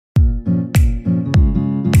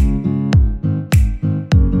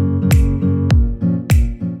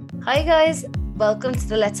Hi guys, welcome to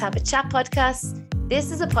the Let's Have a Chat podcast. This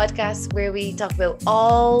is a podcast where we talk about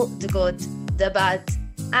all the good, the bad,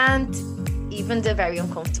 and even the very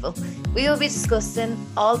uncomfortable. We will be discussing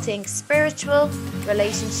all things spiritual,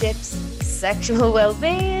 relationships, sexual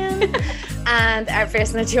well-being, and our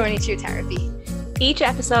personal journey through therapy. Each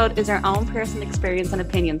episode is our own personal experience and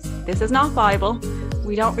opinions. This is not Bible.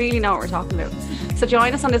 We don't really know what we're talking about. So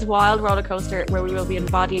join us on this wild roller coaster where we will be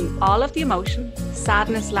embodying all of the emotion,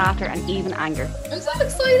 sadness, laughter, and even anger. I'm so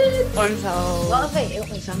excited. I'm so... What if I out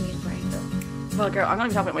my family and brain though? Well, girl, I'm going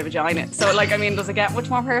to be talking about my vagina. So, does it get much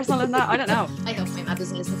more personal than that? I don't know. I hope my mum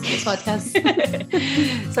doesn't listen to this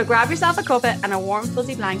podcast. So grab yourself a cuppa and a warm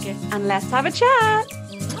fuzzy blanket and let's have a chat.